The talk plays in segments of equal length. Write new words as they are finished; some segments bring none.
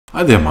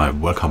Hi there, my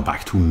welcome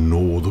back to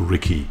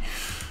Northeriki,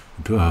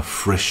 to our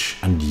fresh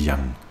and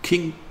young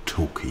King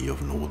Toke of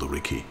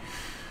Northeriki.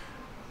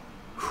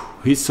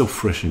 He's so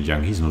fresh and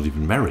young, he's not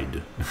even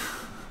married.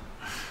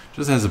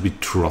 Just has a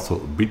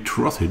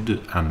betrothed,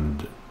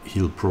 and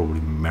he'll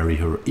probably marry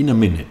her in a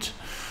minute.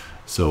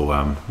 So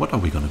what are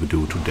we going to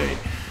do today?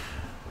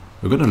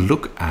 We're going to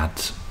look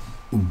at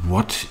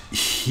what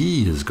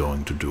he is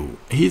going to do.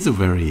 He's a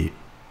very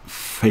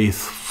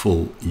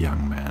faithful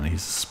young man.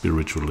 He's a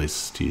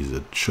spiritualist, he's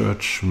a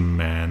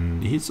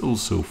churchman, he's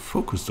also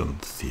focused on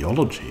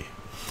theology.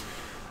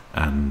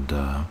 And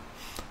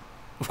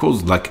of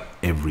course, like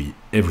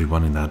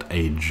everyone in that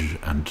age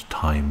and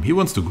time, he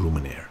wants to groom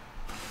an heir.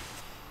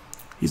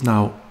 He's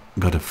now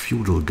got a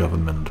feudal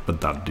government,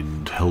 but that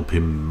didn't help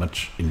him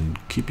much in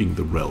keeping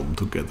the realm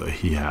together.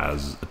 He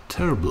has a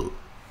terrible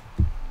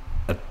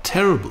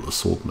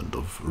assortment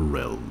of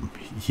realm.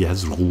 He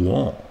has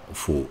Rouen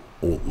for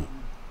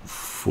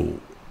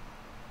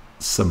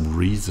some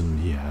reason.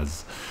 He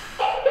has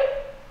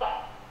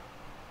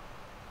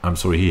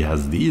he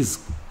has these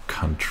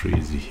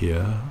countries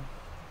here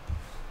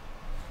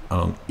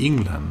along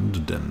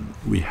England. Then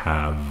we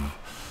have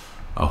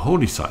a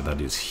holy site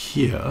that is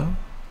here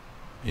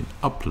in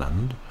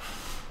Uppland,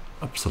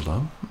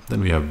 Uppsala.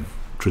 Then we have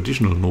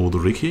traditional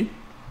Northeriki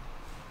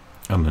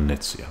and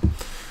Venezia.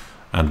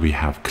 And we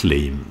have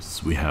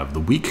claims. We have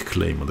the weak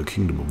claim on the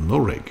kingdom of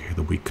Noreg,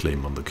 the weak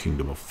claim on the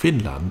kingdom of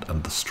Finland,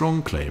 and the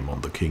strong claim on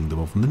the kingdom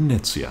of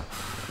Venezia.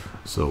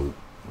 So,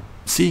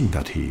 seeing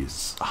that he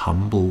is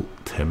humble,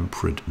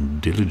 temperate, and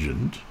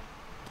diligent,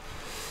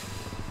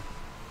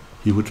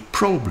 he would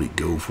probably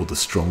go for the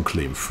strong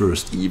claim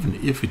first, even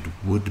if it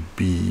would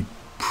be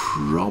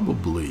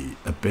probably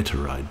a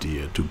better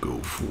idea to go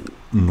for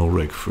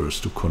Noreg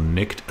first to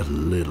connect a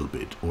little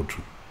bit, or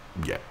to,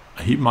 yeah,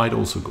 he might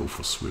also go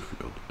for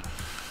Swiftfield.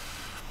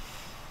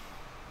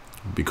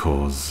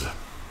 Because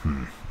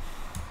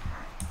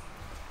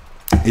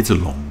it's a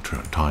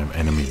long-time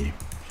enemy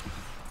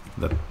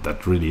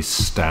that really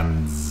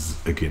stands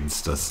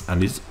against us,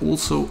 and it's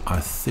also, I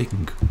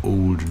think,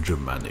 Old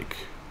Germanic.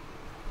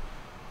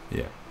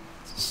 Yeah,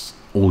 it's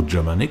Old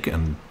Germanic,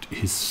 and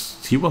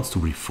he wants to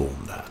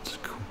reform that.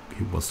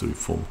 He wants to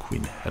reform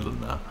Queen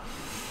Helena.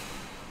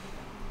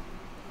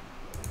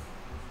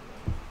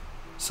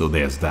 So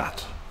there's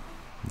that.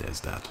 There's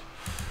that.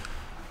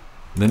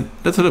 Then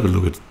let's have a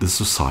look at the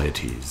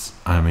societies.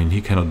 I mean, he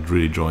cannot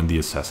really join the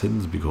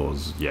assassins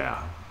because,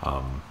 yeah,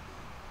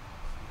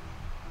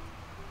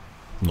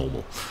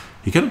 normal.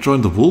 He cannot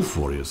join the wolf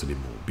warriors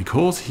anymore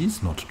because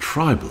he's not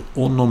tribal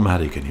or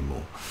nomadic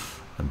anymore.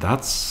 And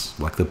that's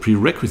like the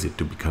prerequisite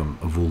to become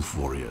a wolf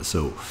warrior.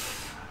 So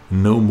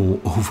no more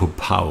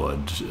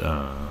overpowered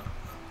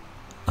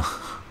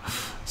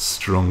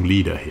strong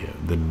leader here.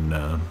 Then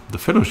the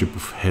Fellowship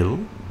of Hell.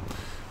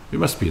 We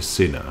must be a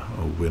sinner,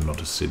 or we're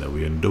not a sinner.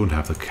 We don't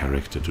have the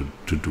character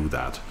to do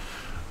that.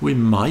 We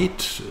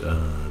might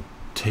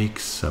take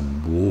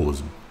some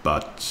wars,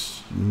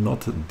 but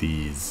not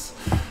these.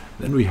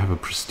 Then we have a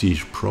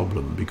prestige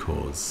problem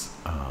because,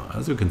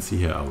 as you can see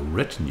here, our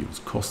retinues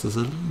cost us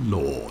a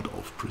lot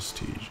of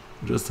prestige.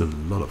 Just a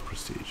lot of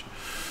prestige.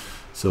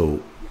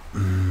 So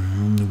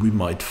we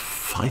might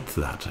fight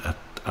that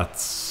at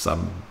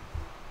some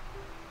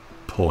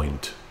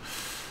point.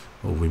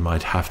 Or we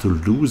might have to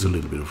lose a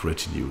little bit of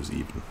retinues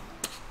even.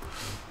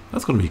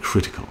 That's going to be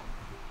critical.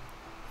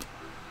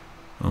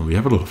 We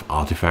have a lot of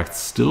artifacts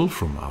still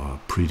from our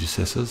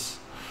predecessors.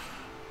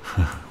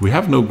 We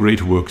have no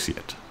great works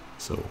yet.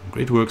 So,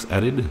 great works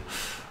added.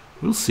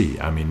 We'll see.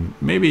 I mean,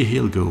 maybe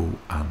he'll go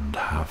and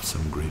have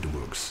some great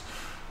works.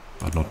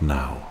 But not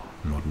now.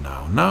 Not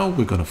now. Now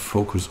we're going to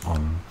focus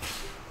on,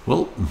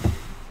 well,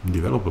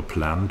 develop a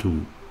plan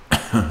to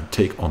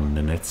take on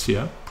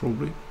Venezia,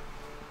 probably.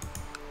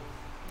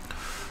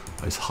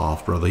 His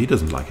half-brother. He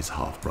doesn't like his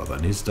half-brother,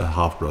 and his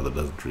half-brother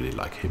doesn't really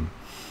like him.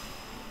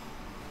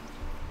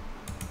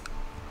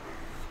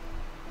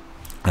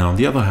 And on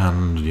the other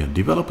hand, yeah,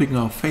 developing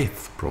our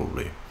faith,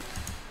 probably.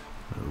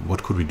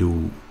 What could we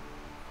do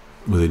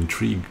with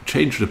intrigue?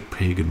 Change the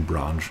pagan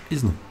branch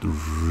isn't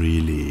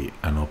really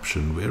an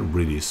option. We're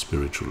really a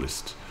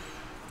spiritualist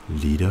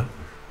leader.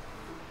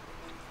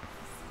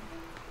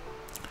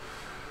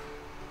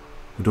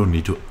 We don't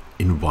need to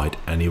invite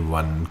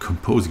anyone.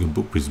 Composing a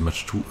book is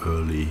much too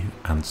early,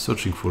 and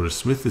searching for a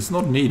smith is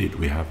not needed.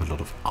 We have a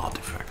lot of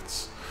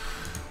artifacts.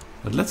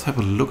 But let's have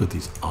a look at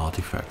these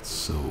artifacts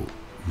so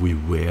we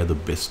wear the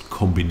best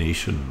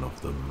combination of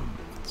them.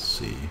 Let's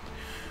see.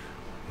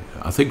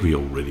 Yeah, I think we're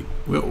already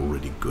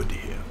good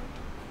here.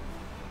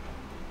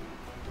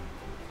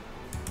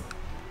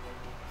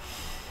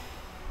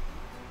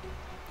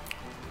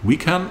 We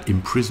can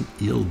imprison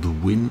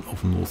Ealdwin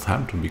of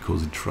Northampton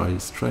because he trying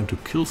to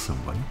kill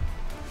someone.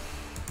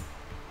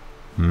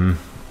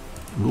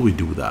 Will we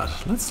do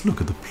that? Let's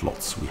look at the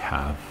plots we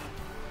have.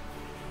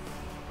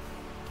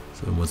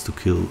 So he wants to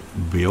kill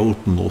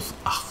Beold North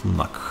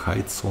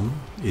Achnachaitson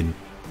in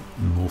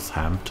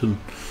Northampton.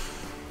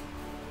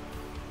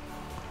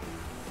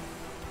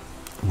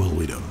 Well,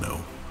 we don't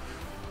know.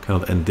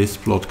 Cannot end this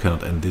plot,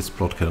 cannot end this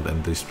plot, cannot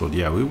end this plot.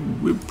 Yeah,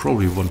 we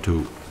probably want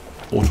to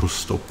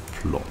auto-stop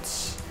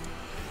plots.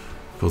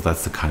 Because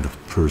that's the kind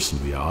of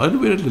person we are.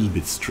 And we're a little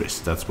bit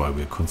stressed. That's why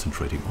we're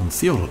concentrating on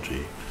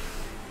theology.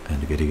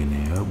 And getting an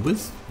heir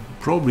with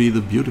probably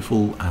the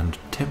beautiful and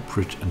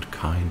temperate and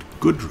kind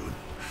Gudrun.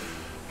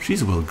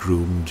 She's well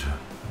groomed.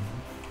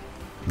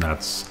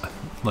 That's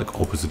like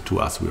opposite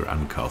to us, we're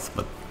uncouth,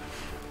 but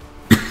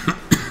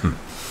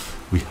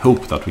we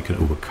hope that we can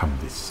overcome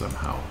this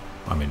somehow.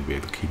 I mean, we're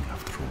the king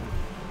after all.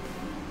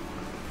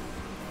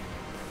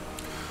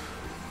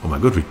 Oh my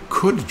god, we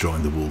could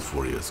join the Wolf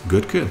Warriors.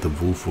 Götke and the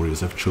Wolf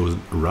Warriors have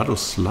chosen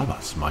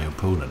Radoslavas, my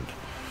opponent.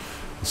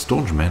 The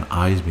staunch man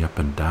eyes me up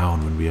and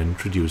down when we are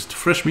introduced.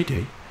 Fresh meat,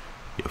 eh?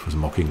 He offers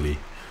mockingly.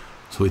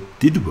 So it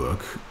did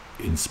work,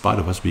 in spite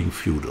of us being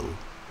feudal.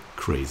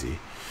 Crazy.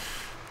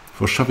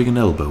 For shoving an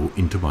elbow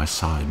into my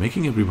side,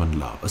 making everyone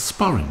laugh. A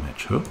sparring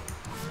match, huh?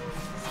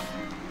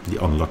 The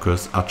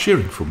onlookers are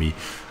cheering for me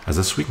as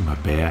I swing my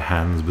bare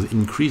hands with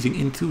increasing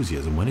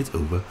enthusiasm. When it's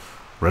over,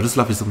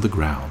 Radoslav is on the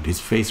ground, his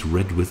face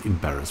red with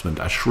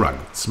embarrassment. I shrug,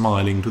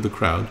 smiling to the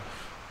crowd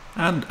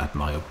and at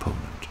my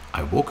opponent.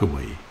 I walk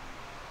away,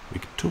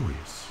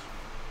 victorious.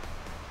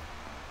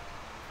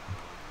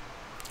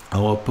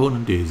 Our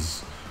opponent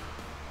is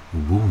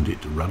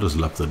wounded,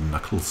 Radoslav the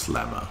knuckle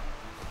slammer.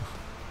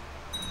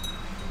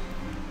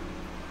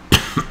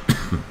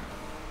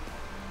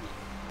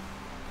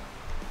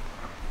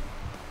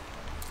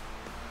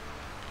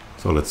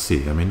 So let's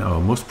see. I mean, our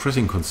most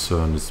pressing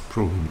concern is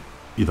probably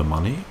either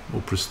money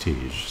or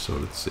prestige. So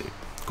let's see.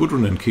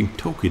 Gudrun and King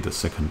Toke II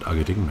are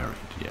getting married.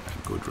 Yeah,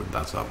 Gudrun,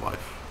 that's our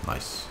wife.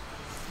 Nice.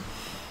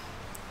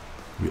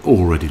 We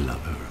already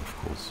love her, of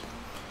course.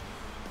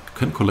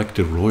 Can collect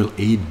a royal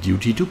aid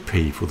duty to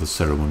pay for the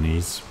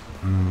ceremonies.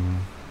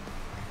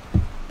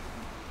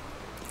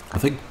 I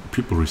think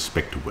people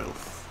respect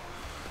wealth.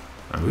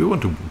 And we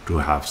want to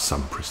have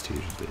some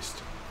prestige at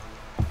least.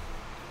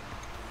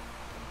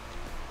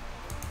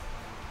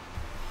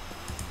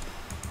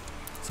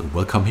 So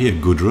welcome here,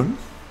 Gudrun.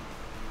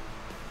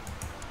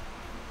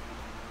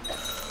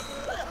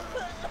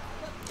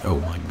 Oh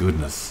my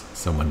goodness,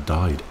 someone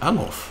died.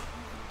 Alof.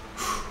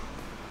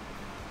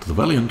 To the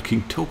valiant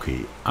King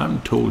Toke,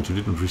 I'm told you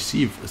didn't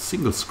receive a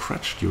single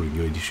scratch during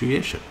your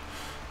initiation.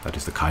 That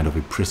is the kind of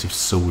impressive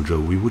soldier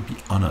we would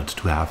be honored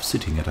to have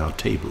sitting at our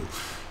table.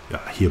 You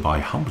are hereby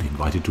humbly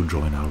invited to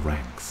join our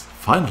ranks.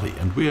 Finally,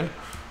 and we're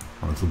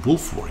one of the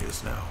Wolf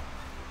Warriors now.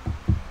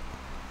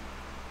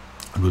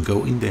 And we'll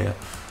go in there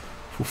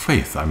for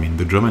faith. I mean,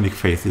 the Germanic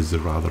faith is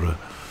rather a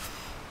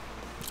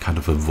kind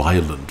of a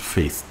violent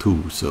faith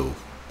too, so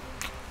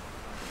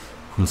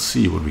we'll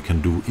see what we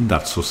can do in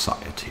that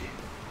society.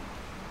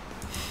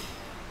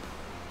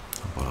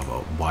 What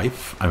about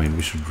wife? I mean,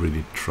 we should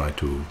really try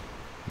to...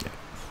 Yeah,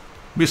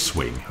 we're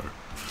swaying her.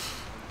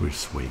 We're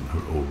swaying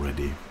her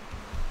already.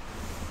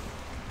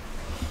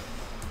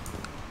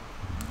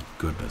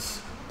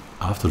 Goodness.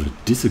 After a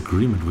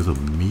disagreement with a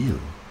meal.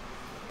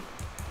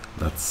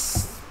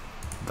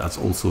 That's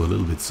also a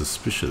little bit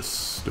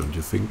suspicious, don't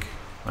you think?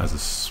 As a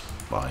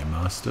spy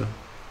master.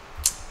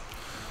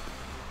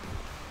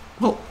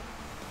 Well,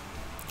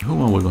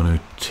 who are we going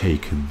to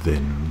take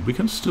then? We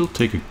can still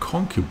take a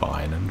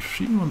concubine, and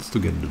she wants to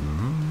get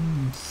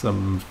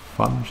some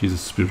fun. She's a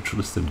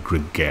spiritualist and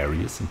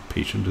gregarious and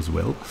patient as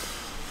well.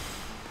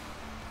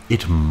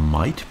 It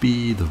might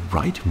be the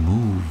right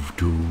move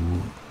to...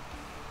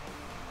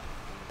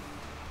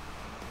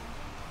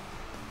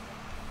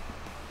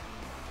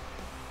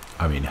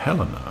 I mean,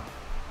 Helena,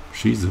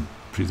 she's a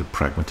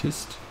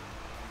pragmatist.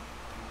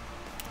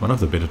 One of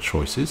the better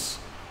choices.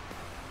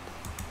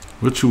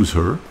 We'll choose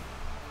her.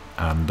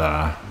 And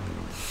now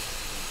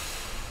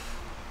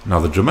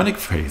the Germanic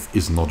faith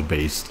is not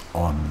based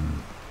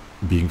on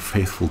being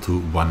faithful to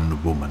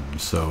one woman,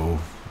 so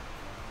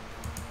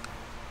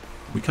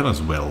we can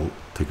as well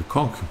take a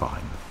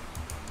concubine.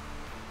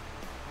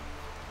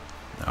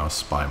 Our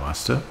spy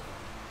master.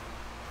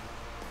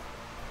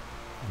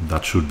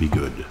 That should be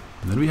good.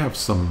 And then we have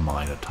some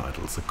minor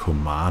titles. A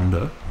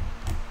commander.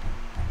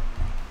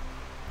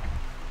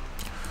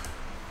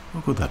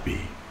 What could that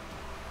be?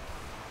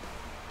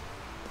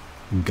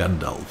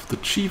 Gandalf, the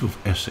Chief of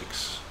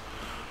Essex.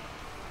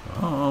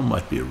 Oh,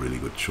 might be a really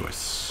good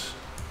choice.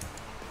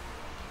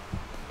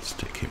 Let's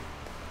take him.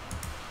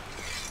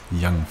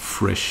 Young,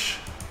 fresh,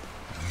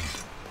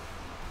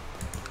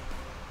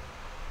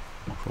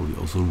 and probably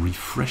also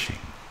refreshing.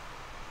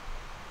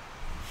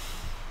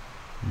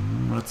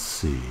 Let's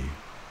see.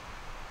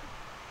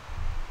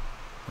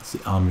 That's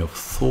the army of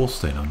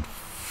Thorstein and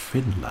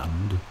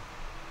Finland.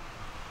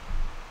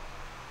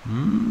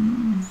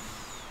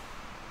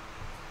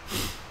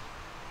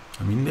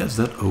 I mean, there's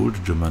that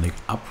old Germanic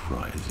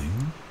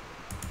uprising.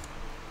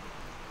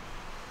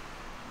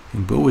 I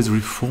think Bo is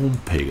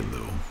reformed pagan,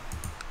 though.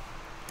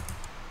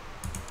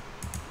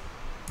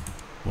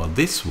 Well,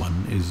 this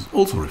one is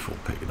also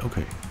reformed pagan,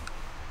 okay.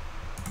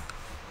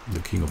 The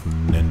king of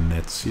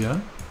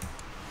Nenetsia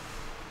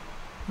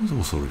is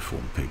also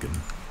reformed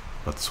pagan.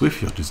 But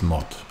Swifjord is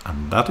not,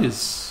 and that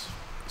is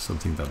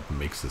something that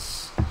makes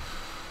us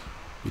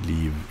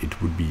believe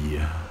it would be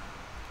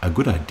a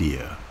good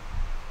idea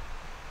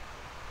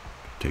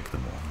to take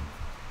them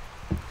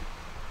on.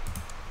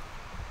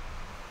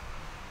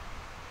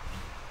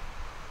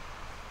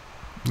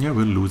 Yeah,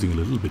 we're losing a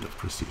little bit of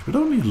prestige, but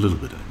only a little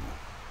bit anymore.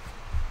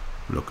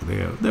 Look,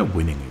 they're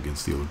winning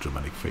against the old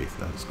Germanic faith.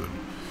 That is good.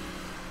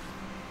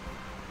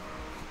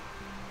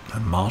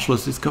 And Marshall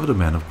has discovered a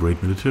man of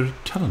great military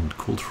talent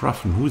called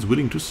Raffen, who is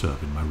willing to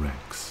serve in my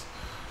ranks.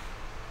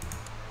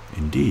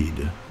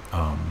 Indeed.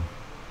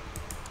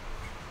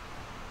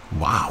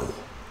 Wow.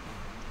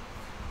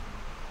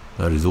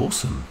 That is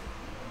awesome.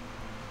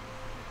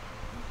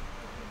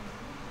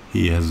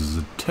 He has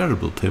a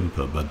terrible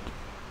temper, but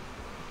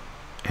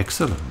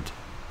excellent.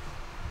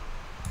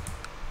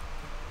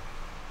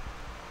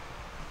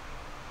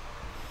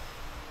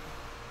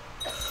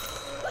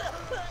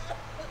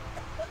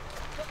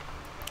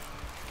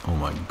 Oh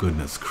my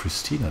goodness,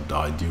 Christina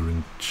died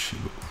during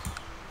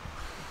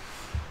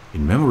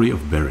in memory of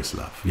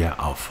Berislav, yeah,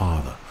 our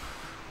father.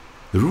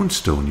 The rune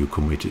stone you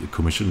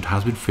commissioned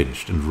has been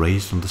finished and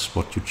raised on the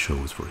spot you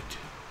chose for it.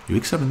 You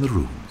examine the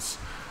runes.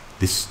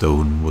 This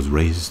stone was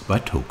raised by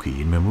Toke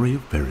in memory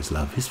of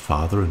Berislav, his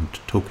father, and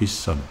Toke's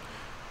son.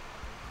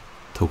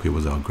 Toke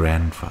was our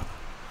grandfather,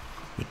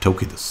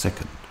 Toke II.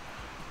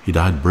 He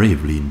died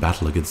bravely in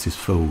battle against his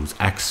foes,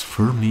 axe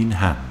firmly in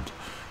hand.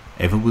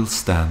 Ever will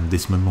stand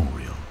this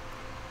memorial.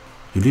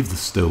 You leave the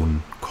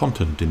stone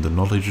content in the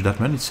knowledge that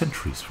many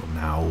centuries from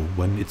now,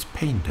 when its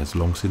paint has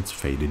long since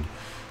faded,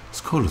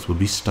 scholars will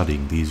be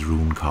studying these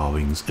rune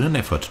carvings in an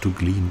effort to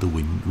glean the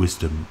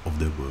wisdom of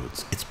their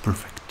words. It's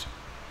perfect.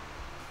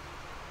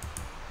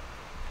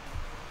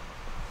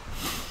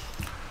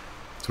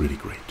 It's really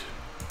great.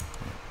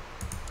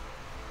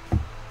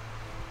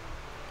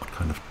 What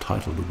kind of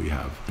title do we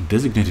have? A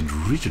designated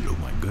regent, oh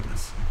my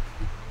goodness.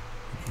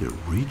 We need a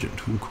regent.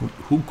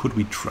 Whom could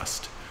we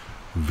trust?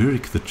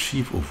 Virik, the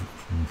chief of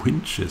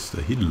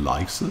Winchester, he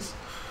likes us?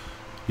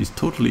 He's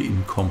totally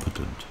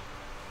incompetent.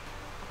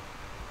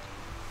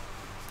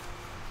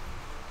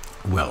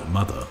 Well,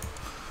 Mother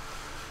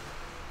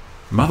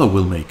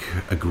will make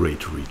a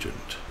great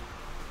regent.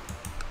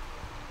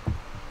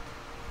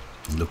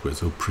 Look, we're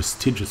so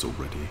prestigious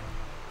already.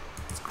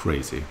 It's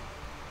crazy.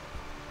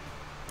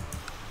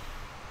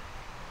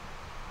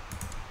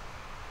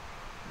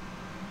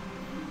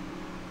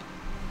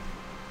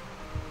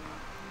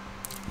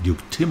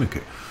 Duke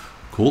Timothy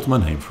called my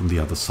name from the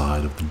other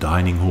side of the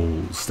dining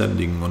hall,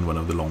 standing on one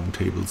of the long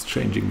tables,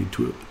 challenging me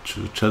to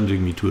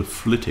a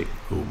flitting.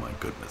 Oh my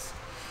goodness.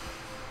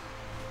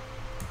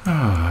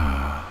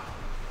 Ah,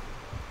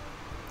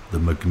 the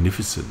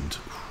magnificent.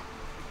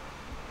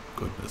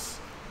 Goodness.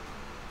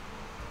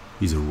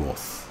 He's a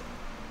wrath.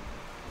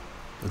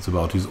 That's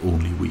about his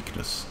only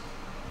weakness.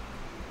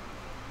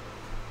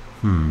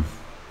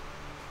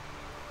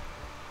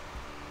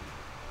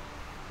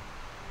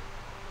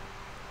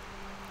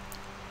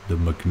 The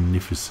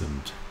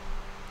magnificent.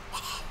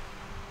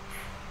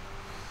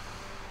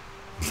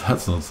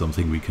 That's not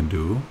something we can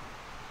do.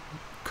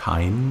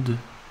 Kind.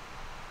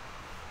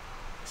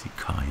 Is he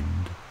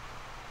kind?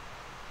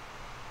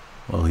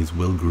 Well, he's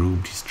well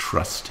groomed, he's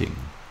trusting.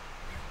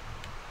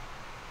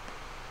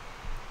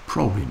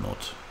 Probably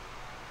not.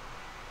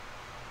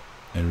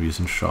 Envious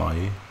and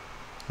shy.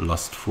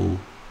 Lustful.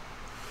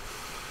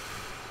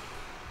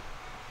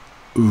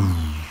 Ooh.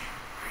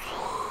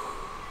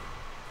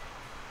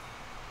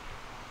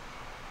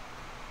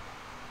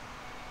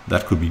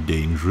 That could be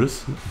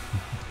dangerous.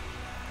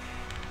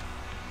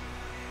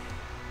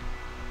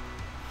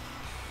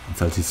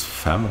 Insult his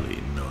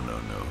family. No, no,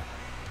 no.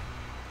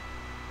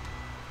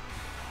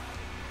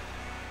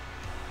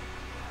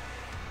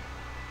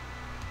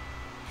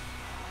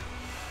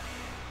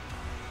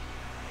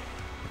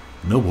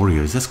 No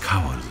warrior is as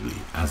cowardly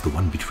as the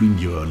one between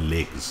your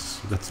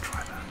legs. Let's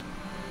try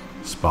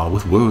that. Spar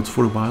with words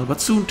for a while, but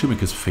soon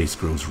Timika's face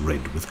grows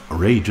red with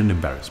rage and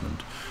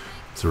embarrassment.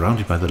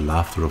 Surrounded by the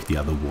laughter of the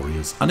other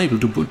warriors, unable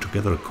to put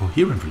together a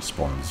coherent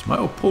response, my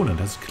opponent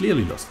has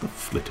clearly lost the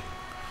flitting.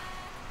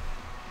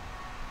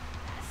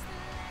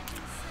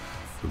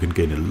 We can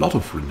gain a lot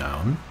of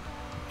renown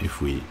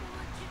if we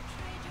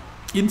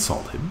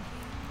insult him,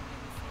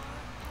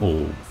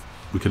 or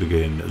we can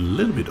gain a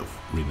little bit of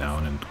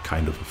renown and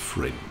kind of a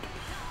friend.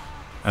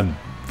 And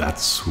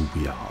that's who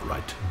we are,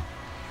 right?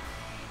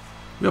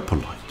 We are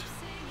polite.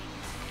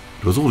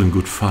 It was all in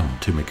good fun,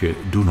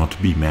 Timike. Do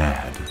not be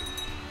mad.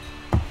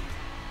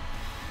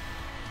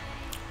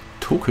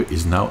 Toke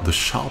is now the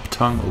sharp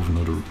tongue of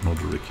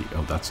Nordoriki.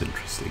 Oh, that's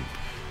interesting.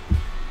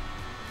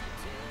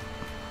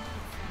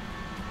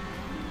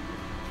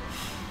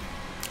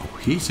 Oh,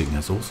 Heesing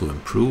has also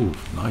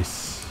improved.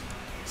 Nice.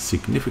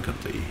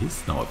 Significantly.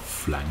 He's now a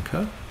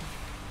flanker.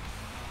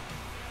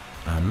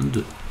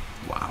 And,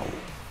 wow.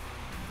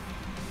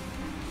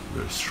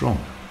 Very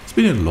strong. It's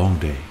been a long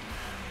day.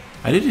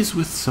 And it is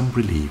with some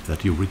relief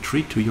that you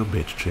retreat to your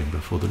bedchamber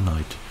for the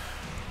night.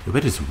 Your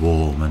bed is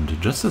warm,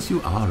 and just as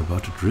you are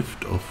about to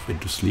drift off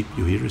into sleep,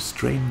 you hear a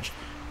strange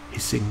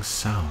hissing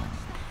sound.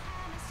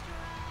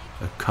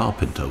 A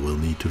carpenter will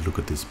need to look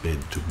at this bed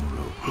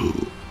tomorrow.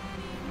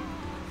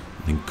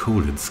 Then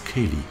cold and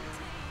scaly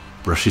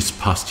brushes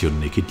past your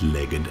naked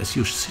leg, and as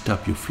you sit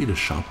up you feel a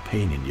sharp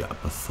pain in your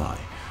upper thigh.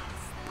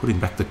 Pulling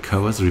back the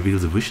covers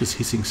reveals a vicious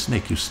hissing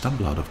snake. You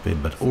stumble out of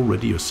bed, but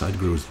already your sight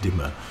grows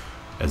dimmer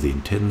as the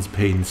intense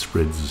pain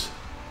spreads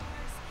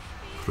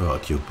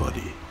throughout your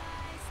body.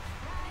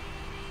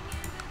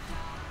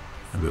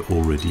 And we're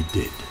already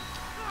dead.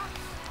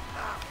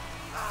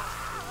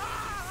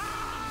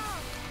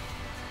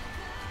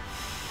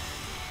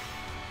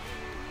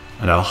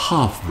 And our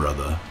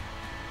half-brother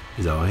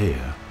is our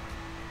heir.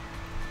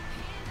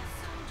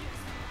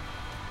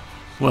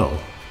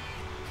 Well,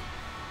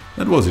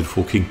 that was it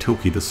for King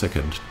Toke II.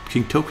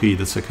 King Toke II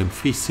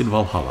feasts in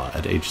Valhalla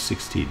at age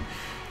 16.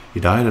 He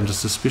died under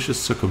suspicious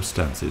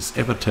circumstances,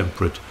 ever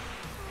temperate.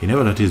 He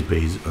never let his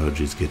base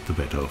urges get the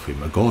better of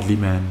him. A godly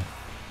man,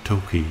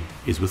 Toke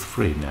is with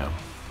Frey now.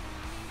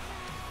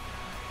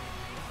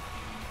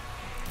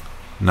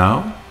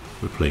 Now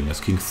we're playing as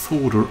King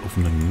Thorder of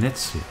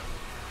Nanetsia.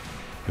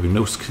 Having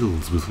no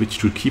skills with which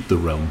to keep the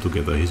realm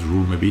together, his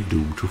rule may be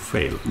doomed to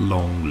fail.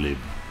 Long live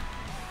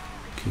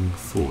King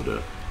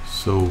Thorder.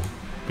 So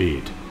be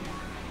it.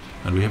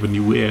 And we have a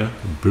new heir,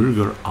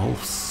 Birger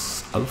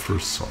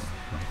Alfredsson.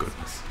 My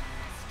goodness.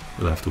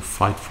 We'll have to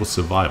fight for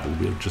survival.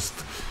 We're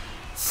just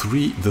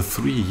the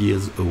 3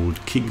 years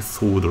old King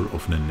Thorder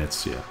of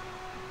Nanetsia.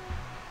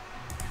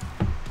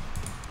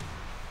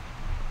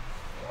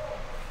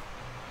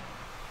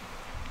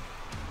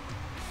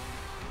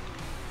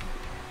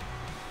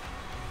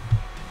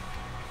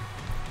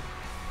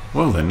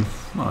 Well then,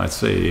 I'd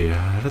say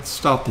let's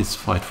start this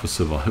fight for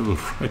survival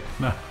right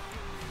now.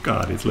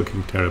 God, it's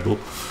looking terrible.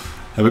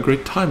 Have a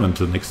great time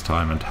until next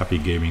time, and happy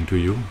gaming to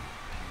you.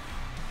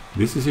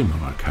 This is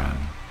Immanuel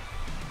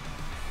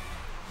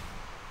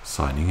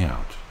signing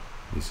out.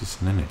 This is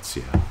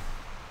Nanetsia.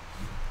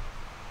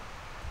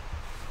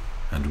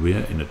 And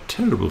we're in a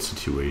terrible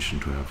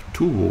situation to have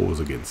 2 wars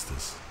against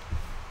us.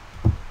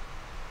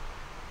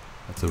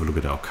 Let's have a look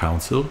at our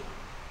council.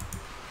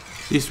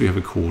 At least we have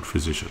a court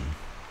physician.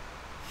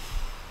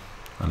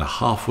 And a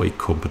halfway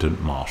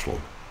competent marshal.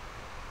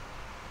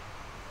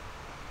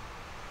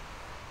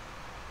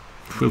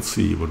 We'll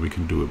see what we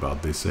can do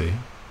about this, eh?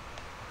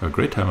 Have a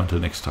great time until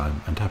next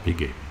time, and happy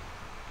gaming.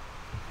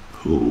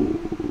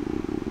 Ooh.